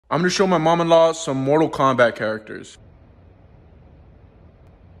I'm gonna show my mom-in-law some Mortal Kombat characters.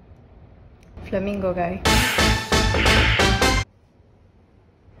 Flamingo guy.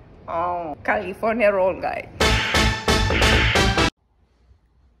 Oh, California roll guy.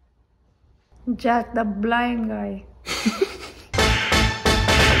 Jack the blind guy.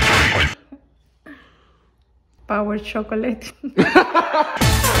 Power chocolate.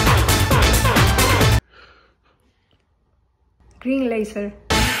 Green laser.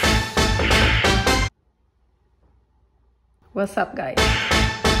 What's up, guys?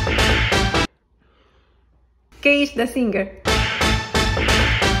 Cage the singer.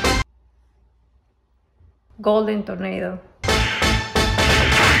 Golden tornado.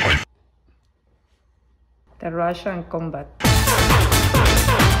 The Russian combat.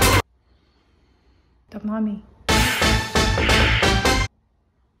 The mommy.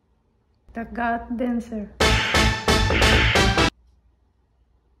 The god dancer.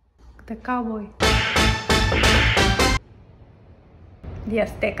 The cowboy. The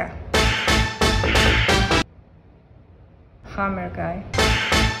Azteca. Hammer guy.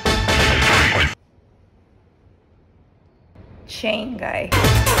 Chain guy.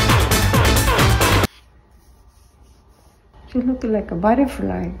 She looks like a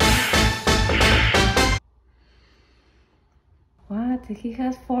butterfly. What? He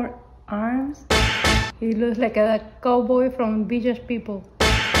has 4 arms? He looks like a cowboy from Village People.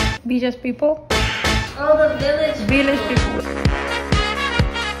 Village People? Oh, the village. Village People.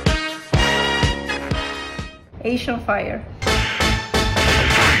 Asian fire.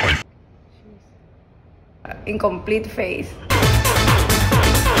 Incomplete face.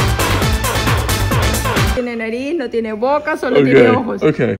 Tiene nariz, no tiene boca, solo tiene ojos. Okay.